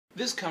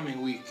This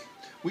coming week,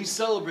 we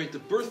celebrate the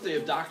birthday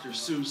of Dr.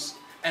 Seuss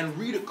and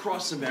Read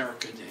Across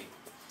America Day.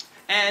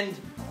 And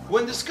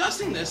when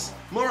discussing this,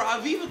 Mara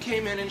Aviva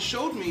came in and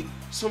showed me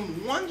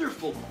some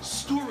wonderful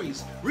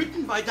stories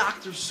written by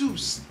Dr.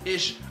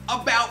 Seuss-ish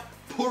about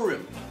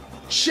Purim.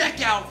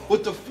 Check out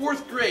what the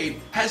 4th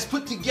grade has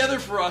put together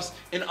for us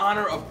in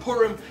honor of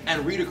Purim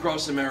and Read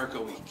Across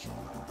America Week.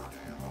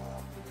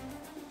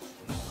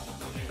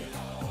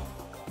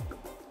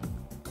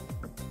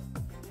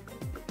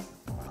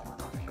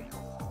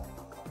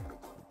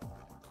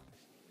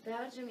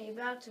 Bow to me,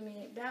 bow to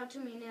me, bow to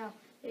me now.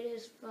 It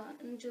is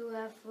fun to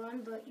have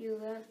fun, but you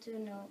have to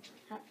know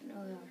how.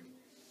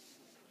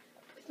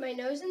 With my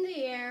nose in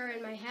the air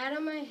and my hat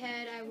on my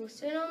head, I will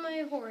sit on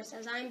my horse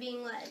as I'm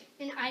being led.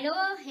 An idle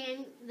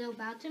hand, they'll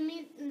bow to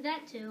me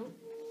that too.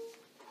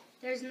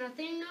 There's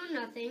nothing,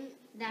 no nothing,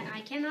 that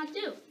I cannot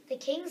do. The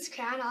king's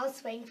crown I'll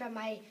swing from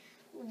my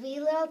wee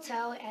little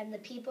toe, and the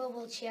people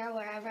will cheer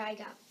wherever I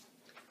go.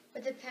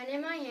 With a pen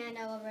in my hand,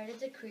 I will write a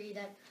decree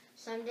that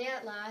someday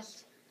at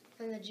last,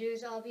 from the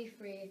Jews I'll be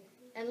free.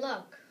 And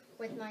look,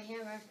 with my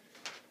hammer,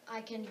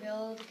 I can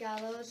build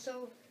gallows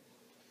so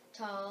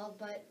tall,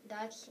 but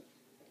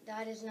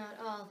that is not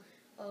all.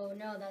 Oh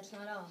no, that's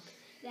not all.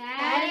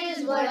 That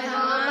is what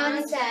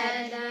Haman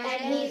said,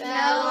 and he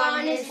fell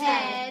on his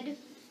head.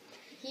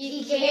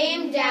 He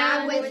came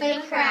down with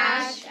a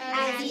crash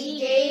as he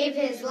gave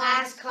his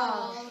last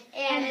call,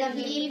 and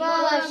the people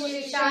of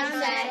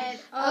Shushan said,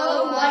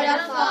 "Oh, what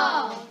a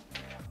fall!"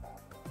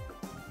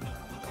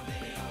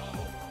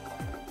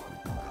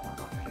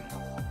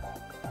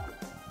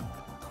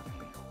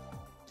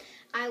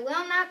 I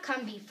will not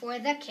come before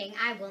the king.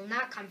 I will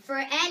not come for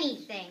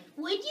anything.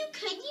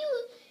 Could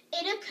you,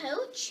 in a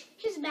coach?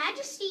 His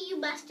Majesty you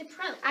must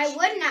approach. I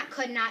would not,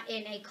 could not,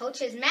 in a coach.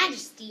 His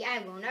Majesty I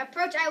will not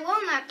approach. I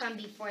will not come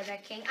before the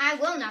king. I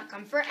will not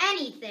come for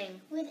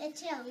anything. With a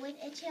tail,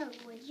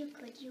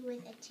 could you,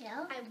 with a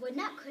tail? I would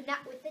not, could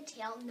not, with a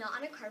tail, not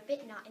on a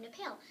carpet, not in a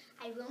pail.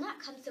 I will not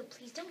come, so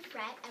please don't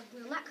fret. I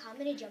will not come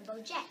in a jumbo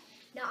jet.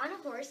 Not on a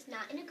horse,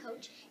 not in a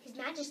coach. His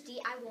Majesty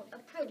I won't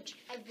approach.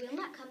 I will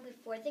not come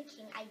before the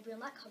king. I will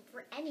not come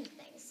for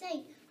anything.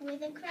 Say,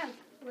 with a crowd,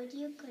 could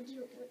you,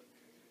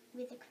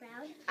 with a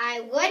crowd? I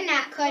would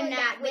not, could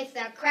not, with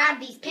the crowd.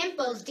 These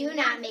pimples do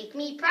not make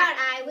me proud.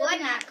 I would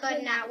not,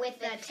 could not, with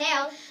the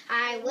tail.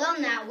 I will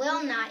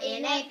not,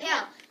 in a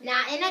pail.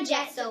 Not in a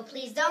jet, so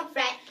please don't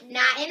fret.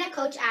 Not in a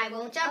coach, I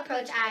won't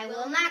approach. I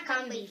will not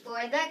come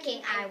before the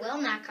king. I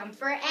will not come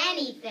for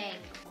anything.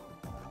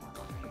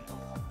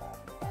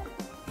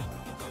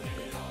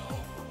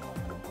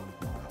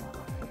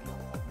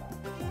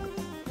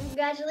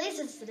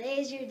 Congratulations, today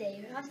is your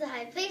day. You're off to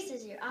high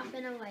places, you're off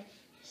and away.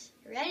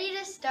 You're ready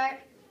to start.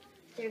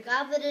 With your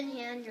goblet in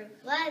hand, you're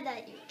glad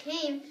that you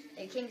came.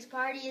 The king's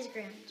party is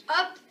grand.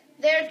 Up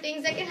there are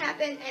things that can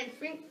happen and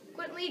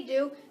frequently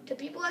do to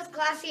people as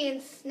classy and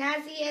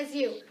snazzy as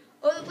you.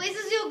 Oh, the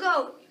places you'll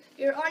go.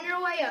 You're on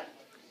your way up.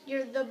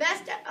 You're the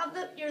best of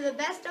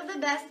the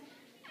best.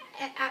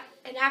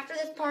 And after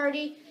this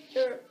party,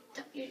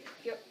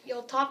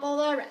 you'll top all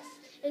the rest.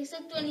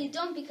 Except when you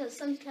don't, because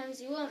sometimes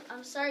you won't.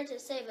 I'm sorry to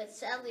say, but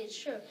sadly it's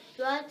true.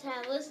 You ought to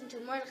have listened to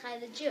Mordecai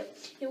the Jew.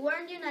 He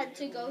warned you not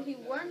to go, he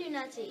warned you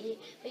not to eat,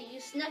 but you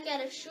snuck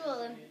out of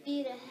shul and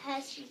beat a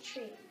hasty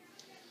tree.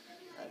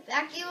 But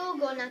back you will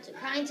go now to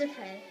cry and to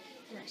pray,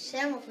 and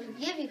Hashem will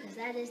forgive you, because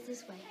that is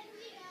this way.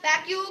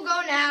 Back you will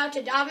go now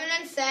to daven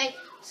and say,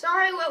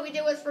 sorry, what we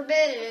did was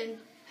forbidden.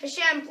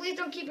 Hashem, please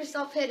don't keep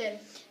yourself hidden.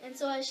 And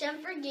so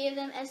Hashem forgave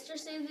them. Esther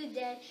saved the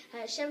day.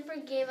 Hashem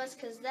forgave us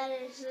because that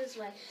is His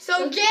way.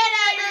 So get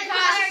out your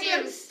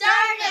costumes,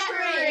 start the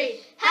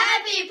parade.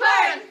 Happy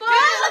Purim for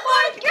the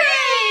 4th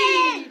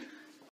grade!